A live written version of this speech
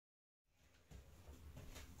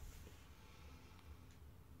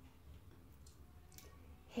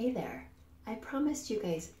Hey there, I promised you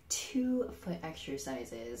guys 2 foot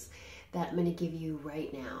exercises that I'm going to give you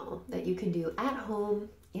right now that you can do at home,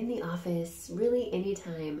 in the office, really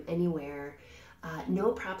anytime, anywhere,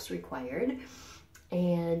 no props required.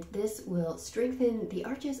 And this will strengthen the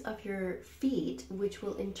arches of your feet, which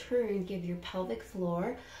will in turn give your pelvic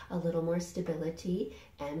floor a little more stability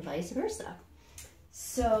and vice versa.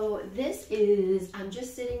 So this is, I'm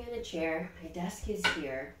just sitting in a chair, my desk is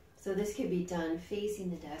here. So this could be done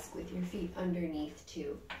facing the desk with your feet underneath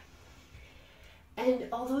too. And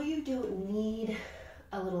although you don't need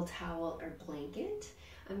a little towel or blanket,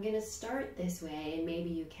 I'm gonna start this way, and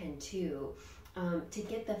maybe you can too, to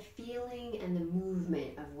get the feeling and the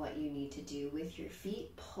movement of what you need to do with your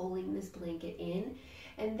feet, pulling this blanket in.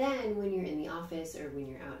 And then when you're in the office or when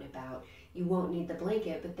you're out and about, you won't need the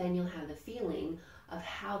blanket, but then you'll have the feeling of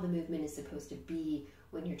how the movement is supposed to be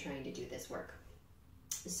when you're trying to do this work.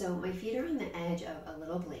 So my feet are on the edge of a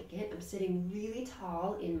little blanket. I'm sitting really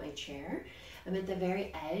tall in my chair. I'm at the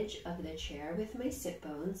very edge of the chair with my sit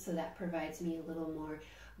bones, so that provides me a little more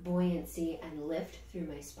buoyancy and lift through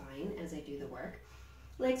my spine as I do the work.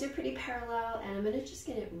 Legs are pretty parallel, and I'm just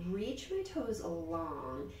gonna reach my toes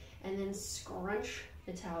along and then scrunch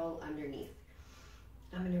the towel underneath.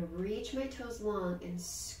 I'm gonna reach my toes long and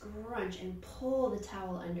scrunch and pull the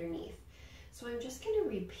towel underneath. So I'm just going to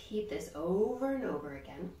repeat this over and over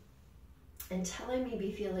again until I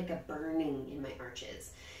maybe feel like a burning in my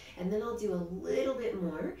arches. And then I'll do a little bit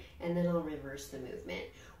more, and then I'll reverse the movement.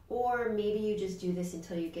 Or maybe you just do this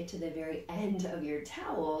until you get to the very end of your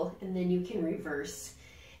towel, and then you can reverse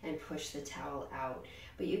and push the towel out.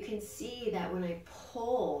 But you can see that when I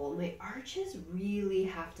pull, my arches really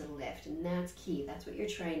have to lift, and that's key. That's what you're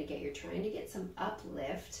trying to get. You're trying to get some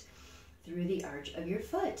uplift through the arch of your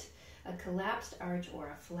foot. A collapsed arch or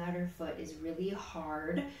a flatter foot is really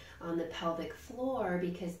hard on the pelvic floor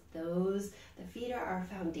because the feet are our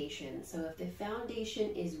foundation. So if the foundation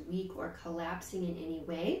is weak or collapsing in any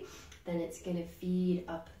way, then it's going to feed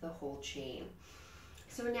up the whole chain.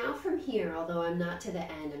 So now from here, although I'm not to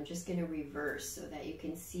the end, I'm just going to reverse so that you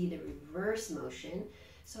can see the reverse motion.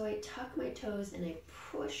 So I tuck my toes and I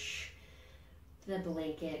push the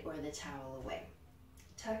blanket or the towel away.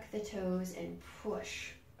 Tuck the toes and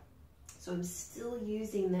push. So I'm still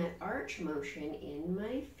using that arch motion in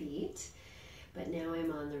my feet, but now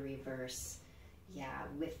I'm on the reverse,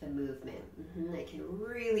 with the movement. I can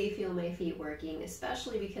really feel my feet working,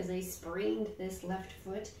 especially because I sprained this left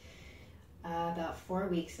foot about 4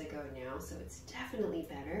 weeks ago now, so it's definitely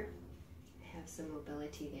better. I have some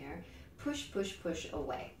mobility there. Push, push, push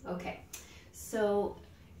away. Okay, so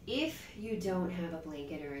if you don't have a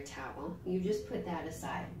blanket or a towel, you just put that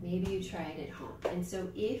aside. Maybe you try it at home. And so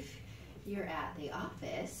if you're at the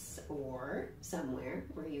office or somewhere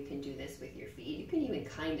where you can do this with your feet, you can even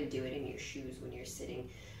kind of do it in your shoes when you're sitting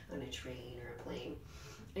on a train or a plane.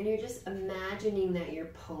 And you're just imagining that you're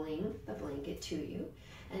pulling the blanket to you,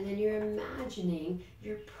 and then you're imagining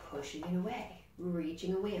you're pushing it away,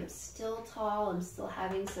 reaching away. I'm still tall, I'm still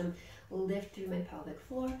having some lift through my pelvic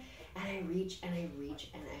floor, and I reach and I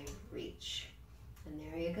reach and I reach. And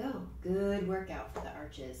there you go. Good workout for the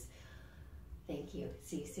arches. Thank you.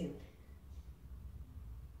 See you soon.